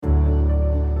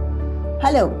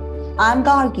Hello, I'm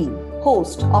Gargi,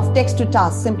 host of Text to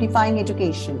Task Simplifying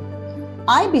Education.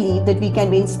 I believe that we can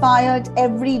be inspired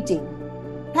every day.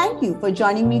 Thank you for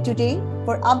joining me today.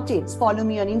 For updates, follow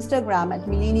me on Instagram at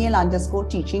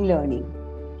millennial_teaching_learning.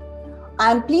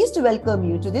 I'm pleased to welcome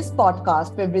you to this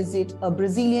podcast where we visit a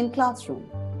Brazilian classroom.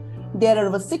 There are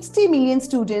over 60 million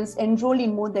students enrolled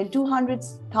in more than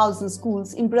 200,000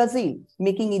 schools in Brazil,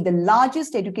 making it the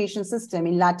largest education system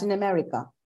in Latin America.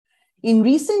 In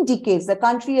recent decades, the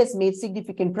country has made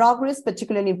significant progress,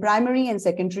 particularly in primary and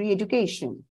secondary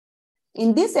education.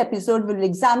 In this episode, we will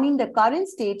examine the current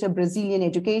state of Brazilian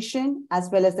education, as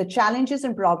well as the challenges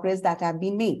and progress that have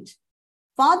been made.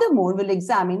 Furthermore, we'll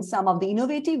examine some of the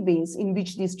innovative ways in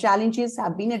which these challenges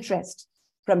have been addressed,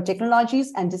 from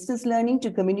technologies and distance learning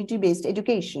to community-based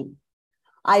education.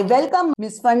 I welcome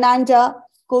Ms. Fernanda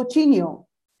Coutinho.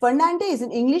 Fernanda is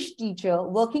an English teacher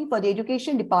working for the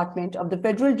Education Department of the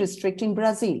Federal District in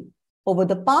Brazil. Over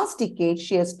the past decade,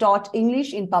 she has taught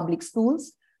English in public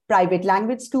schools, private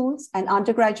language schools, and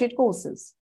undergraduate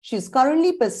courses. She is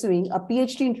currently pursuing a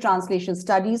PhD in Translation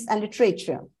Studies and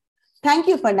Literature. Thank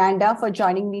you, Fernanda, for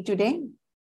joining me today.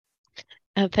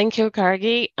 Thank you,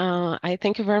 Gargi. I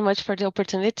thank you very much for the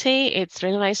opportunity. It's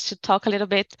really nice to talk a little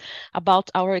bit about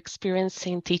our experience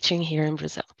in teaching here in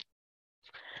Brazil.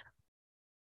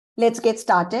 Let's get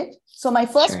started. So my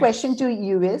first question to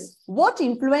you is, what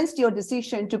influenced your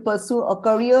decision to pursue a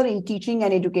career in teaching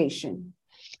and education?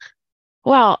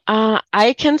 Well,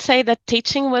 I can say that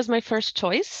teaching was my first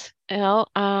choice.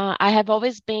 I have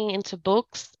always been into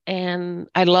books and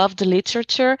I loved the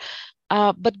literature.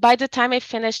 But by the time I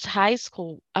finished high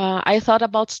school, I thought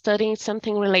about studying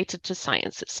something related to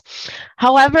sciences.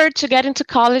 However, to get into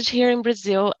college here in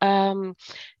Brazil,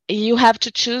 you have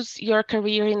to choose your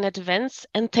career in advance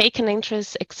and take an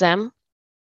entrance exam.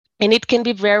 And it can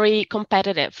be very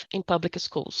competitive in public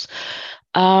schools.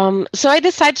 So I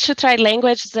decided to try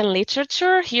languages and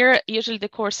literature. Here, usually the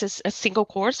course is a single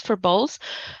course for both,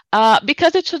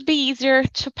 because it should be easier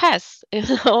to pass. It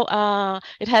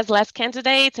has less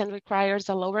candidates and requires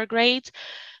a lower grade,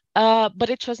 but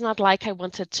it was not like I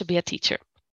wanted to be a teacher.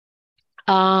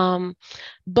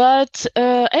 But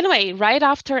anyway, right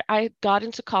after I got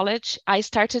into college, I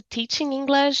started teaching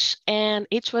English, and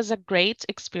it was a great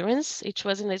experience. It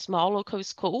was in a small local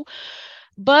school.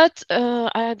 But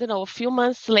I don't know, a few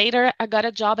months later, I got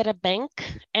a job at a bank,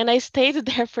 and I stayed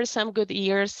there for some good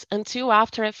years until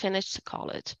after I finished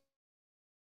college.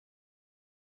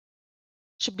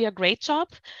 Should be a great job,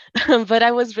 but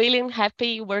I was really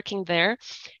unhappy working there.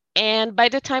 And by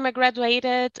the time I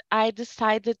graduated, I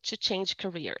decided to change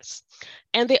careers.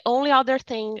 And the only other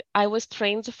thing I was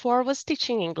trained for was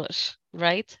teaching English,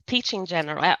 right? Teaching in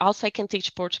general. I can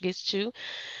teach Portuguese too,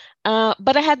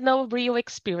 but I had no real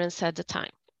experience at the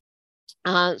time.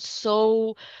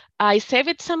 So I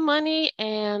saved some money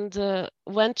and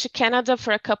went to Canada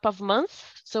for a couple of months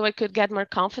so I could get more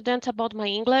confident about my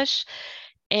English.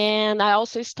 And I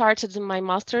also started my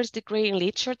master's degree in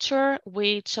literature,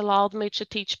 which allowed me to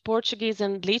teach Portuguese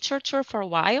and literature for a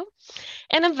while.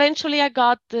 And eventually I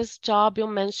got this job you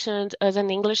mentioned as an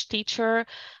English teacher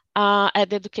at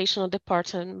the educational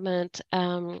department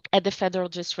at the Federal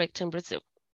District in Brazil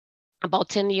about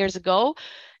 10 years ago.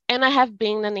 And I have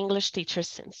been an English teacher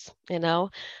since,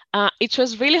 It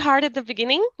was really hard at the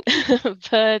beginning,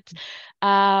 but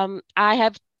I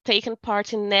have taken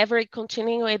part in every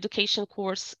continuing education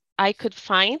course I could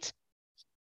find.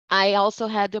 I also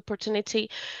had the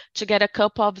opportunity to get a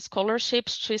couple of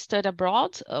scholarships to study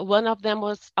abroad. One of them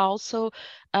was also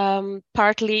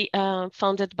partly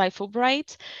funded by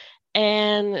Fulbright.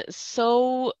 And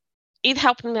so it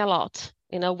helped me a lot,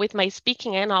 with my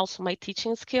speaking and also my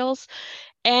teaching skills.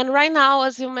 And right now,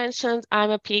 as you mentioned, I'm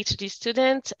a PhD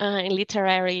student in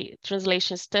literary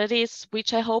translation studies,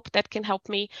 which I hope that can help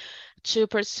me to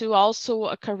pursue also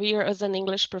a career as an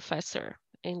English professor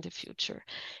in the future.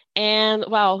 And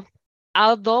well,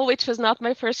 although it was not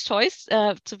my first choice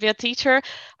to be a teacher,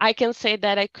 I can say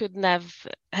that I could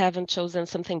haven't chosen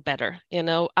something better.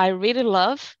 I really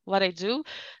love what I do,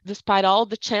 despite all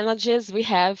the challenges we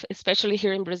have, especially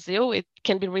here in Brazil. It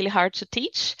can be really hard to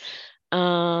teach.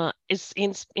 Is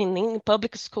in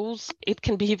public schools, it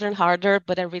can be even harder,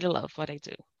 but I really love what I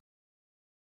do.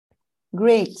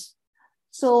 Great.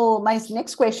 So my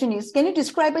next question is, can you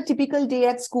describe a typical day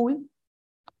at school?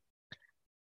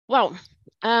 Well,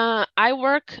 I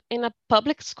work in a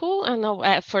public school, I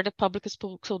know for the public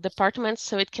school department,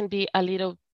 so it can be a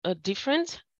little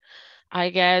different, I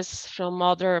guess, from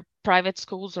other private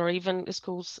schools or even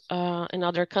schools in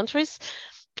other countries.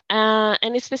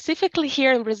 And specifically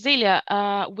here in Brasilia,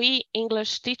 we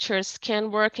English teachers can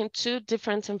work in two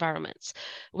different environments.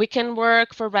 We can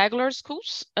work for regular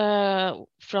schools,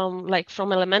 from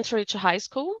elementary to high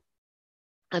school,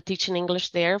 teaching English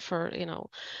there for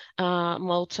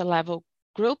multi-level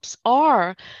groups,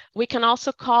 or we can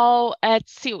also call at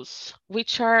CIUs,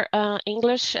 which are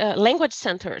English language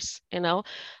centers,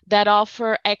 that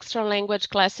offer extra language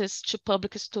classes to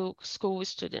public school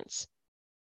students.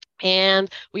 And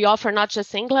we offer not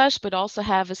just English, but also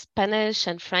have Spanish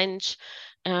and French,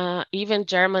 even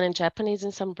German and Japanese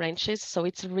in some branches. So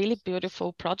it's a really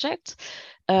beautiful project.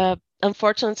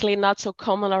 Unfortunately, not so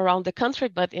common around the country,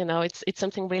 but it's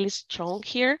something really strong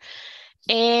here.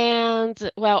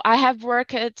 And well, I have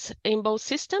worked in both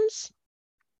systems.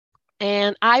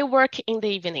 And I work in the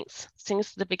evenings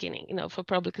since the beginning, for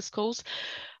public schools,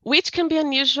 which can be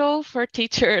unusual for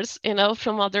teachers,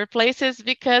 from other places,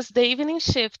 because the evening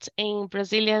shift in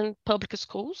Brazilian public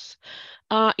schools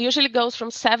usually goes from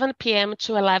 7 p.m.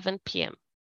 to 11 p.m.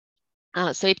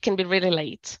 So it can be really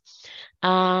late.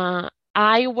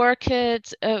 I worked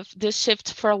this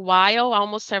shift for a while,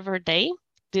 almost every day,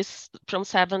 this from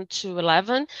 7 to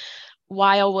 11,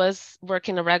 while I was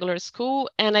working a regular school.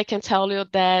 And I can tell you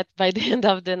that by the end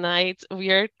of the night,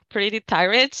 we are pretty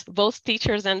tired, both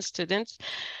teachers and students.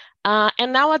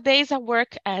 And nowadays I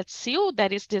work at CIU,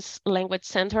 that is this language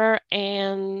center,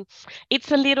 and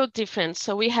it's a little different.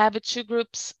 So we have two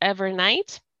groups every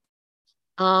night,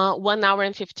 1 hour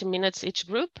and 15 minutes each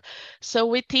group. So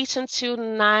we teach until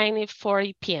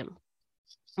 9:40 p.m.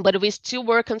 But we still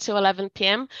work until 11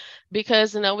 p.m.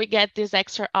 because we get these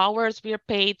extra hours. We are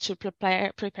paid to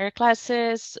prepare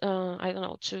classes.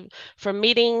 For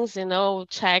meetings.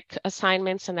 Check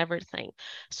assignments and everything.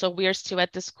 So we are still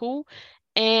at the school,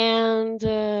 and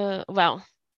well,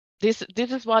 this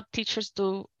is what teachers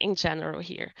do in general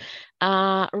here.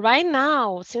 Right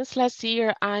now, since last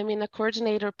year, I'm in a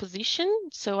coordinator position,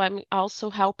 so I'm also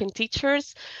helping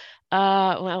teachers.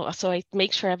 So I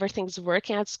make sure everything's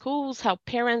working at schools, help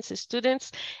parents,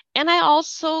 students, and I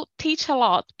also teach a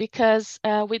lot because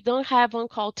we don't have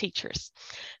on-call teachers.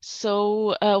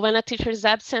 So when a teacher is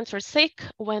absent or sick,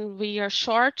 when we are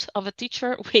short of a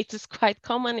teacher, which is quite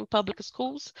common in public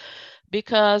schools,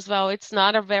 because, well, it's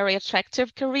not a very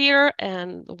attractive career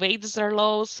and wages are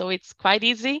low, so it's quite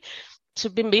easy to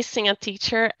be missing a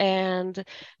teacher. And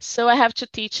so I have to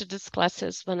teach these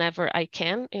classes whenever I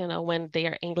can, when they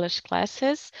are English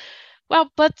classes. Well,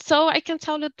 but so I can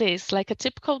tell you this, like a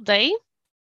typical day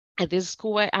at this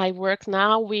school where I work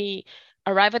now, we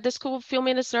arrive at the school a few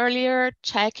minutes earlier,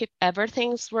 check if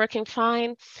everything's working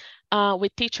fine. We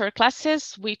teach our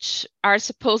classes, which are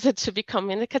supposed to be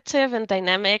communicative and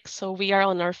dynamic, so we are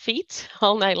on our feet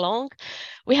all night long.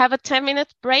 We have a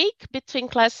 10-minute break between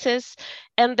classes,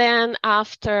 and then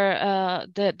after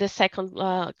the second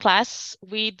class,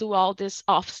 we do all this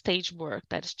off-stage work,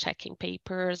 that is checking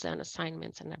papers and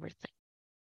assignments and everything.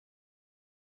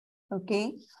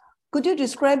 Okay. Could you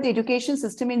describe the education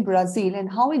system in Brazil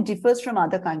and how it differs from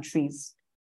other countries?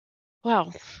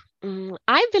 Well,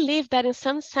 I believe that in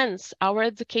some sense, our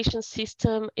education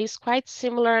system is quite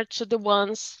similar to the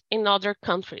ones in other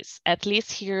countries, at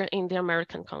least here in the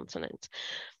American continent.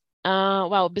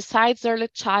 Well, besides early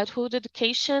childhood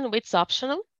education, which is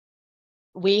optional,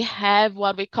 we have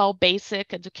what we call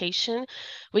basic education,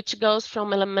 which goes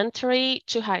from elementary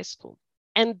to high school.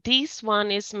 And this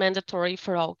one is mandatory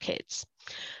for all kids.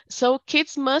 So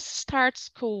kids must start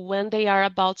school when they are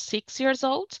about 6 years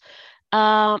old,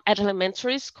 at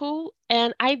elementary school,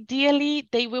 and ideally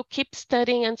they will keep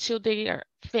studying until they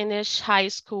finish high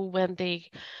school when they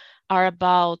are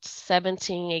about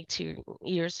 17, 18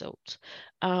 years old.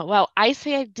 Well, I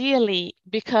say ideally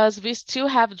because we still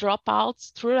have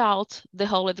dropouts throughout the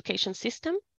whole education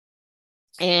system.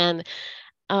 And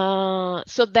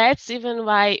so that's even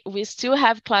why we still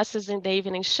have classes in the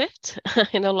evening shift,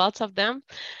 lots of them,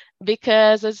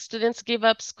 because as students give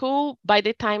up school, by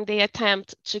the time they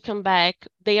attempt to come back,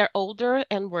 they are older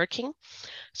and working,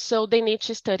 so they need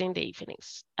to study in the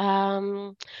evenings.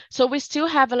 So we still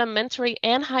have elementary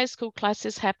and high school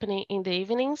classes happening in the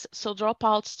evenings, so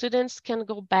dropout students can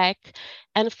go back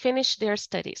and finish their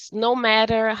studies, no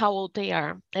matter how old they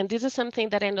are. And this is something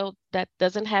that I know that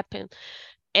doesn't happen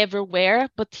everywhere,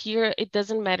 but here it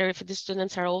doesn't matter if the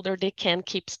students are older, they can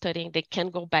keep studying, they can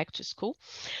go back to school.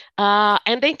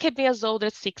 And they can be as old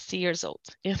as 60 years old.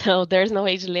 There's no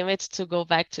age limit to go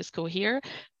back to school here,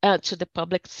 to the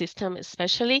public system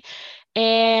especially.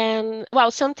 And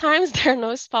well, sometimes there are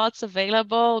no spots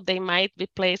available. They might be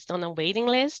placed on a waiting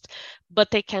list,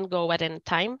 but they can go at any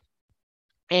time.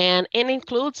 And it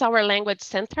includes our language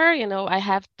center. I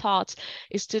have taught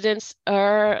students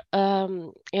that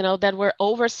were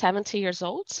over 70 years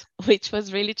old, which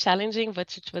was really challenging,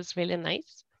 but it was really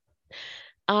nice.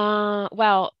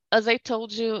 Well, as I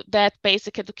told you, that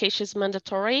basic education is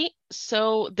mandatory.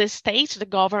 So the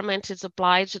government is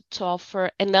obliged to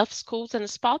offer enough schools and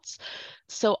spots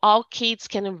so all kids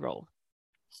can enroll.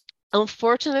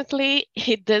 Unfortunately,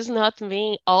 it does not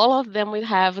mean all of them will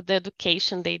have the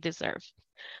education they deserve.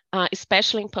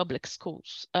 Especially in public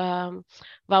schools.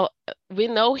 Well, we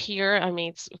know here, I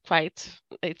mean,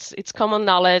 it's common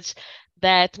knowledge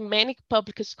that many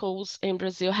public schools in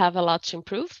Brazil have a lot to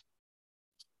improve.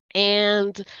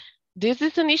 And this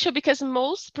is an issue because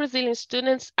most Brazilian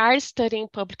students are studying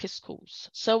public schools.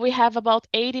 So we have about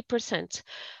 80%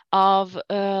 of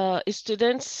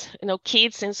students,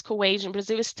 kids in school age in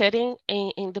Brazil studying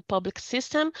in the public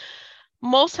system.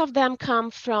 Most of them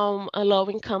come from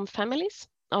low-income families,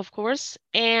 of course,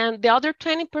 and the other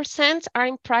 20% are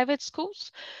in private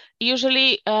schools,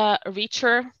 usually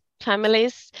richer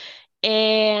families,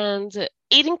 and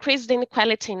it increased the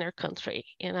inequality in our country,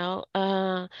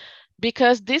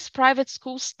 because these private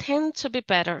schools tend to be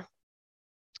better.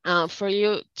 For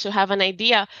you to have an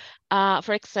idea,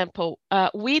 for example,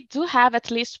 we do have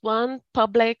at least one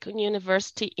public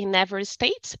university in every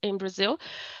state in Brazil,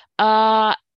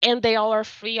 and they all are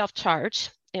free of charge.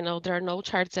 There are no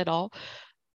charges at all.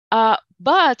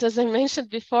 But as I mentioned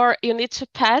before, you need to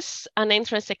pass an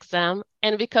entrance exam.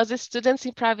 And because the students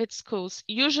in private schools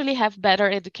usually have better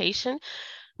education,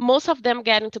 most of them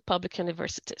get into public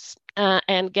universities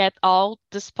and get all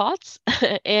the spots.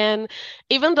 And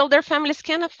even though their families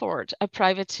can afford a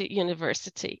private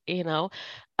university, and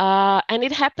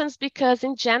it happens because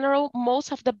in general,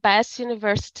 most of the best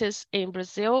universities in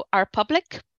Brazil are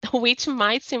public, which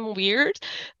might seem weird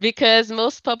because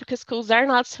most public schools are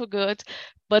not so good,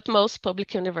 but most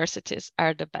public universities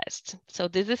are the best. So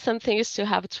this is something you still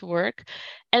have to work.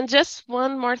 And just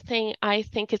one more thing I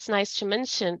think it's nice to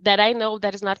mention that I know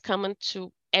that is not common to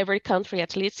every country,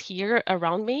 at least here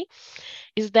around me,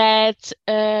 is that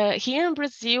here in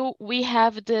Brazil, we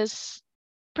have this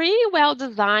pretty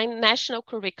well-designed national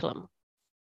curriculum,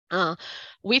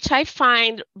 which I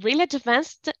find really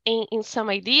advanced in some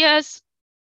ideas.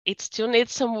 It still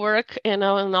needs some work, in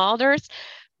others,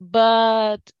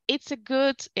 but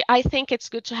I think it's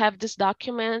good to have this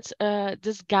document,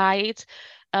 this guide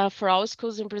for all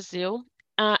schools in Brazil,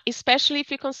 especially if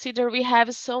you consider we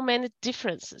have so many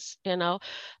differences,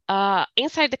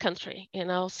 inside the country,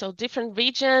 so different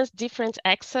regions, different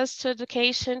access to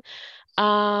education.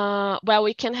 Well,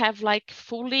 we can have like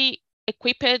fully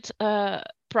equipped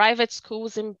private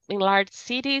schools in large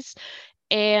cities,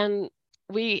 and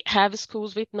we have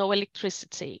schools with no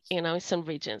electricity, in some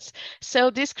regions. So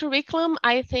this curriculum,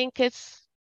 I think it's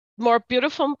more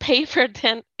beautiful on paper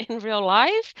than in real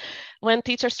life when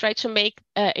teachers try to make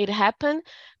it happen.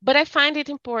 But I find it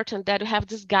important that we have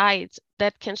this guide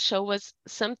that can show us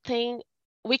something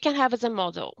we can have as a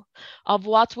model of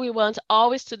what we want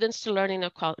all students to learn in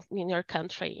our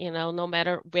country, no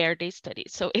matter where they study.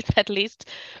 So it's at least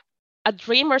a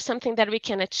dream or something that we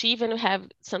can achieve, and we have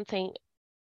something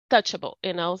touchable,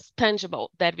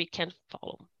 tangible that we can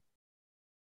follow.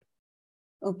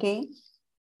 Okay.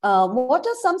 What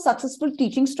are some successful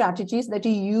teaching strategies that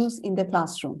you use in the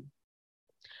classroom?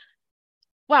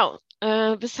 Well,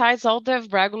 besides all the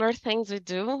regular things we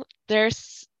do,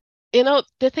 there's,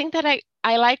 the thing that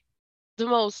I like the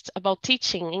most about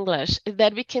teaching English is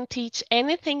that we can teach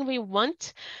anything we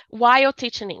want while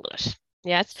teaching English.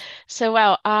 Yes. So,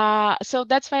 so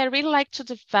that's why I really like to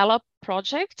develop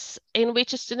projects in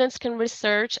which students can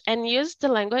research and use the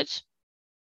language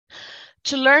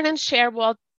to learn and share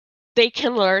what they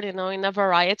can learn, in a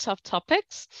variety of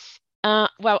topics.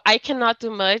 Well, I cannot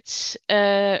do much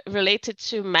related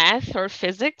to math or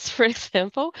physics, for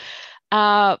example,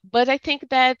 but I think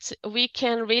that we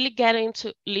can really get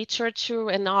into literature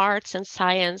and arts and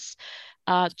science,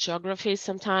 geography,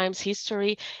 sometimes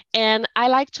history, and I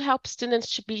like to help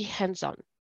students to be hands-on.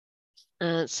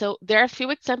 So there are a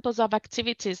few examples of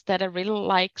activities that I really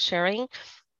like sharing.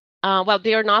 Well,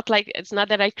 they are not like, it's not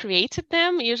that I created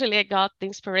them. Usually I got the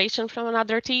inspiration from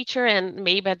another teacher and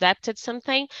maybe adapted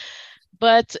something.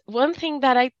 But one thing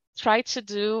that I try to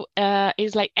do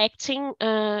is like acting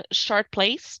short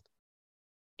plays,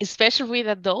 especially with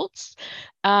adults.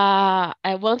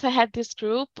 Once I had this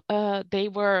group, they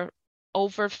were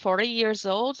over 40 years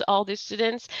old, all the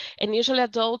students, and usually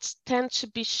adults tend to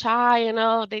be shy,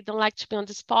 they don't like to be on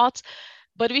the spot.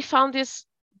 But we found this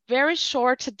very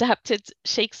short adapted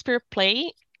Shakespeare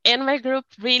play, and my group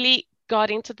really got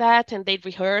into that and they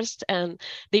rehearsed and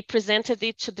they presented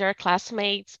it to their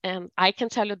classmates. And I can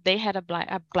tell you they had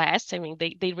a blast. I mean,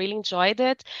 they really enjoyed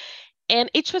it. And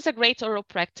it was a great oral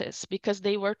practice because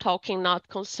they were talking, not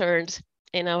concerned,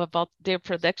 about their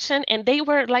production. And they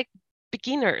were like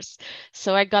beginners.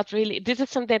 So I got really, this is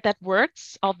something that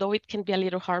works, although it can be a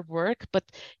little hard work, but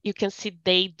you can see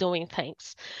they doing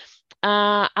things.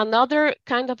 Another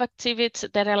kind of activity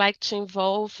that I like to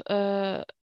involve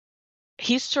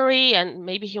history and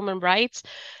maybe human rights.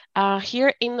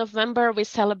 Here in November, we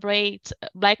celebrate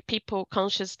Black People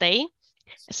Conscious Day.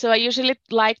 So I usually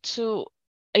like to,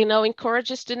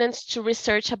 encourage students to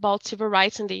research about civil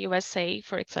rights in the USA,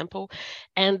 for example,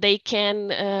 and they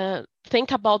can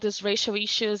think about these racial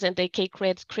issues and they can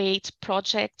create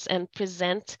projects and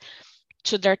present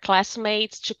to their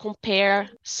classmates to compare.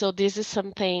 So this is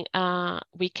something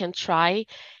we can try.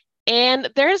 And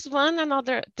there's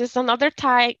another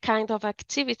kind of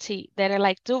activity that I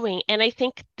like doing. And I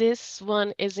think this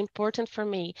one is important for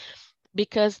me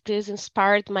because this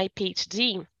inspired my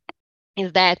PhD,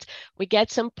 is that we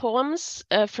get some poems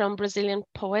from Brazilian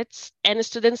poets and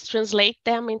students translate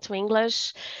them into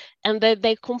English, and then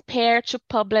they compare to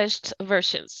published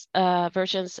versions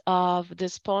of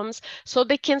these poems, so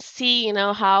they can see,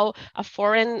 how a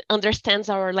foreign understands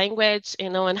our language,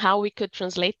 and how we could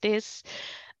translate this.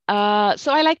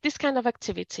 So I like this kind of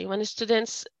activity when the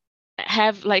students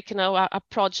have a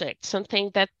project, something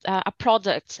that a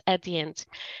product at the end.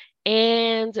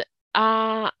 And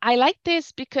I like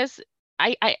this because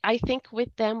I think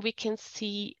with them we can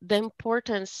see the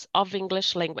importance of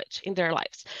English language in their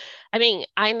lives. I mean,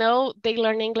 I know they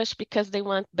learn English because they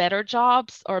want better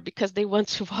jobs or because they want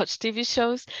to watch TV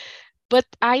shows, but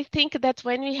I think that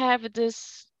when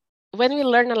we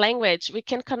learn a language, we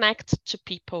can connect to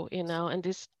people, and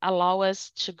this allow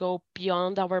us to go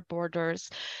beyond our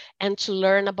borders and to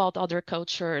learn about other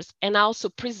cultures and also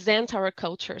present our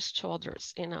cultures to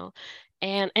others,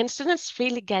 and students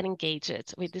really get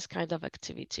engaged with this kind of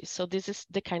activity. So this is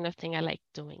the kind of thing I like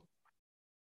doing.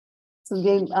 So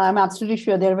I'm absolutely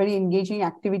sure they're very engaging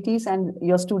activities and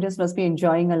your students must be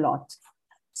enjoying a lot.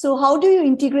 So how do you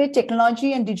integrate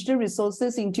technology and digital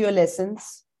resources into your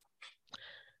lessons?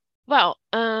 Well,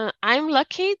 I'm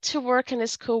lucky to work in a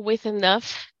school with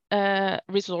enough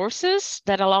resources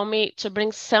that allow me to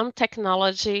bring some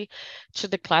technology to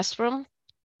the classroom,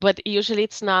 but usually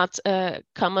it's not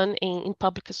common in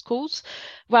public schools.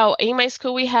 Well, in my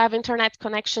school, we have internet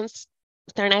connection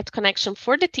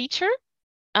for the teacher.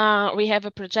 We have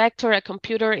a projector, a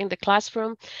computer in the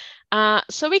classroom.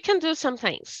 So we can do some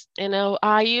things.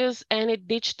 I use any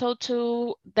digital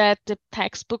tool that the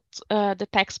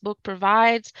textbook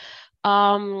provides.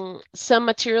 Some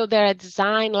material that I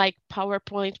design, like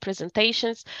PowerPoint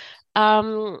presentations.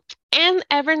 And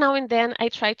every now and then I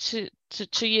try to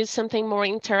use something more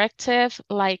interactive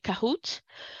like Kahoot,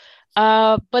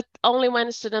 but only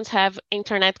when students have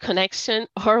internet connection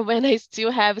or when I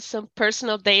still have some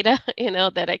personal data,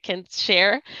 that I can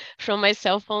share from my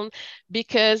cell phone,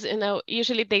 because,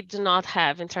 usually they do not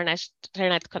have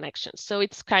internet connection. So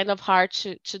it's kind of hard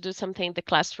to do something in the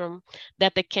classroom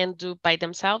that they can do by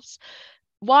themselves.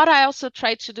 What I also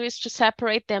try to do is to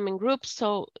separate them in groups.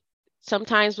 So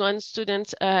sometimes one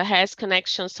student has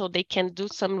connection so they can do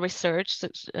some research,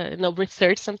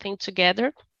 research something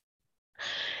together.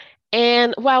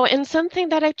 And something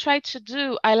that I try to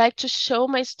do, I like to show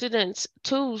my students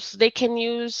tools they can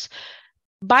use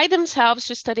by themselves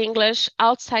to study English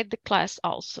outside the class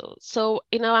also. So,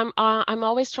 I'm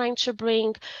always trying to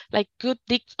bring like good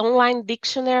online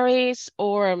dictionaries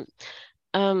or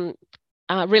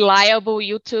reliable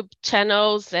YouTube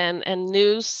channels and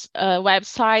news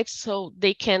websites, so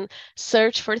they can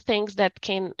search for things that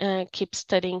can keep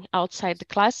studying outside the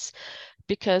class,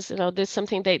 because there's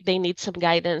something they need some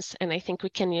guidance, and I think we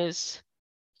can use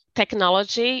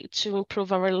technology to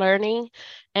improve our learning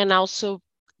and also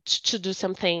to do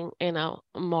something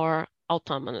more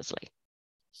autonomously.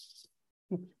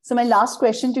 So my last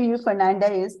question to you,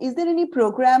 Fernanda, is there any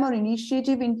program or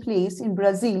initiative in place in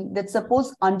Brazil that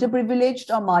supports underprivileged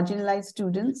or marginalized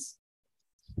students?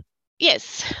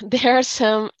 Yes, there are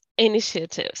some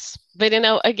initiatives, but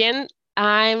again,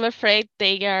 I'm afraid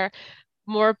they are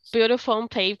more beautiful on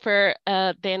paper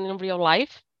than in real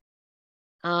life,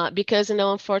 because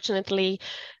unfortunately,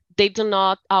 they do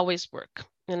not always work.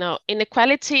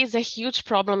 Inequality is a huge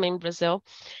problem in Brazil,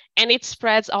 and it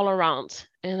spreads all around.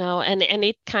 And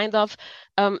it kind of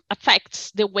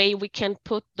affects the way we can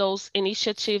put those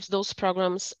initiatives, those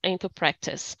programs into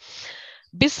practice.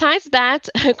 Besides that,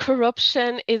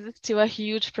 corruption is still a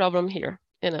huge problem here.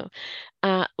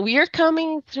 We are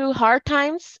coming through hard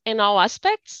times in all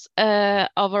aspects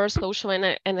of our social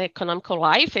and economical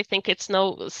life. I think it's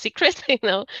no secret,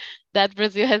 that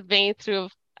Brazil has been through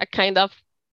a kind of,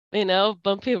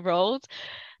 bumpy road.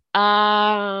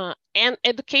 And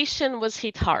education was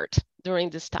hit hard during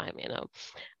this time.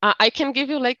 I can give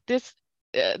you like this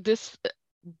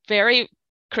very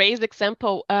crazy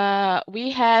example. We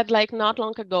had like not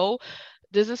long ago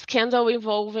this scandal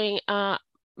involving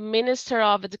Minister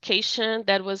of Education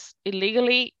that was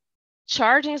illegally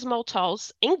charging small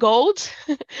towns in gold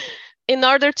in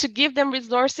order to give them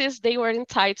resources they were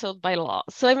entitled by law.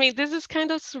 So, I mean, this is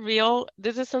kind of surreal.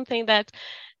 This is something that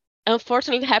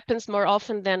unfortunately happens more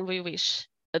often than we wish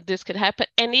this could happen.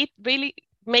 And it really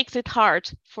makes it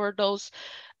hard for those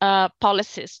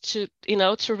policies to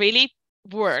really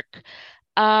work.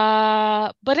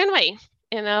 But anyway,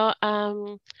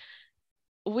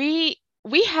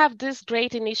 we have these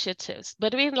great initiatives,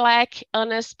 but we lack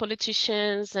honest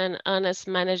politicians and honest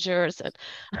managers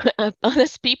and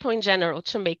honest people in general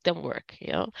to make them work.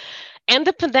 And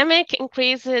the pandemic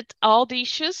increased all the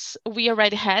issues we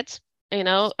already had.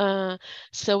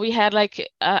 So we had like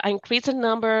an increased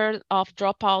number of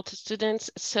dropout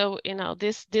students. So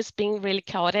this being really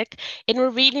chaotic, and we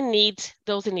really need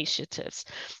those initiatives.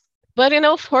 But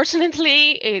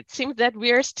fortunately, it seems that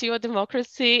we are still a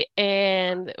democracy,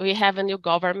 and we have a new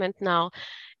government now.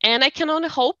 And I can only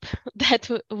hope that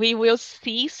we will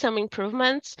see some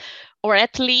improvements, or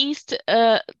at least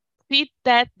see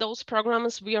that those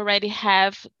programs we already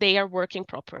have, they are working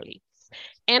properly.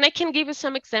 And I can give you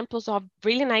some examples of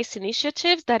really nice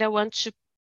initiatives that I want to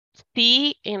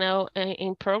see,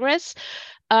 in progress.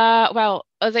 Well,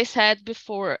 as I said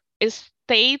before,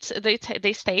 states,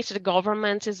 they state the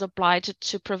government is obliged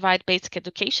to provide basic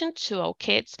education to all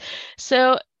kids.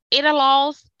 So it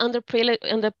allows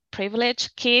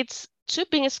underprivileged kids to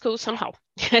be in school somehow.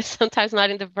 Sometimes not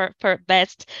in the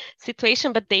best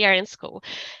situation, but they are in school.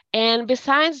 And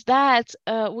besides that,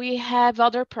 we have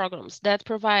other programs that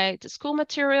provide school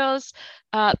materials,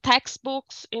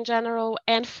 textbooks in general,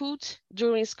 and food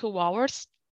during school hours.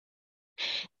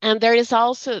 And there is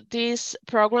also this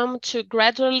program to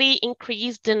gradually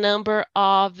increase the number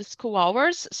of school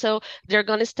hours. So they're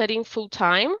going to study full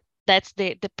time. That's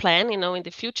the plan, in the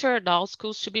future, all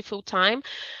schools should be full time,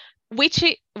 which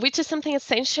is something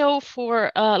essential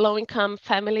for low-income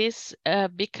families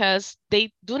because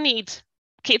they do need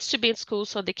kids to be in school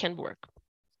so they can work.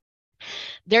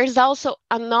 There's also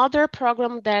another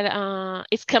program that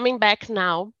is coming back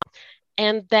now,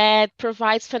 and that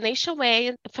provides financial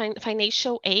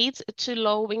aid to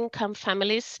low-income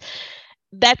families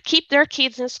that keep their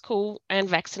kids in school and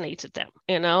vaccinated them.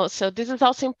 So this is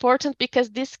also important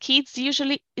because these kids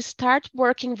usually start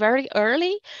working very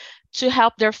early to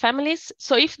help their families.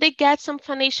 So if they get some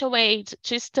financial aid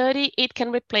to study, it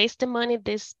can replace the money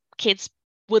these kids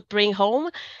would bring home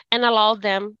and allow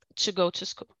them to go to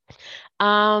school.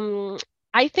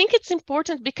 I think it's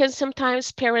important because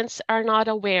sometimes parents are not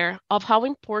aware of how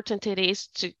important it is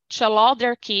to allow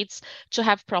their kids to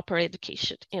have proper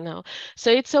education, So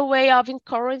it's a way of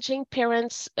encouraging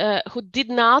parents who did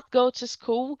not go to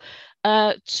school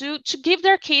to give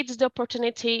their kids the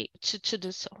opportunity to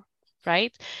do so,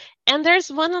 right? And there's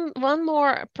one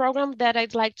more program that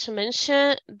I'd like to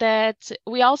mention, that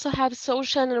we also have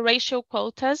social and racial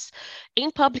quotas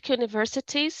in public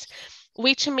universities,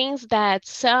 which means that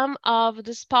some of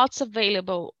the spots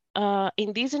available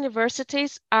in these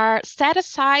universities are set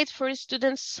aside for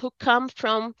students who come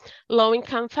from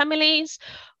low-income families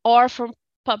or from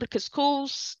public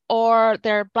schools, or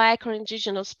they're Black or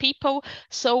Indigenous people.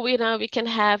 So we can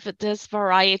have this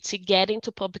variety getting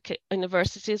to public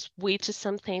universities, which is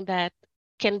something that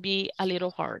can be a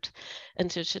little hard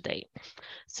until today.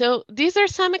 So these are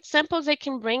some examples I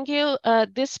can bring you.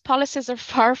 These policies are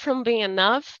far from being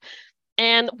enough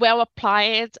and well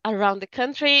applied around the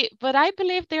country, but I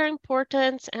believe they're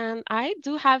important, and I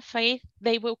do have faith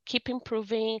they will keep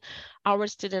improving our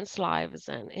students' lives.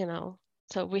 And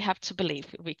so we have to believe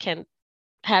we can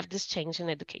have this change in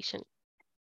education.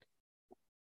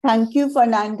 Thank you,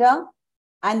 Fernanda.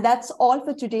 And that's all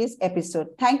for today's episode.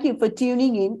 Thank you for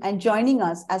tuning in and joining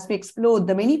us as we explore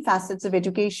the many facets of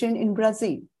education in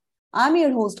Brazil. I'm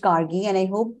your host, Gargi, and I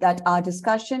hope that our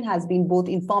discussion has been both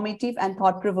informative and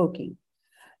thought-provoking.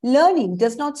 Learning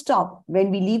does not stop when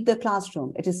we leave the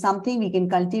classroom. It is something we can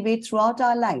cultivate throughout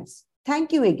our lives.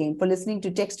 Thank you again for listening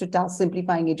to Text to Task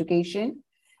Simplifying Education,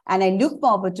 and I look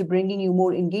forward to bringing you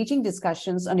more engaging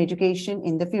discussions on education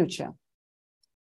in the future.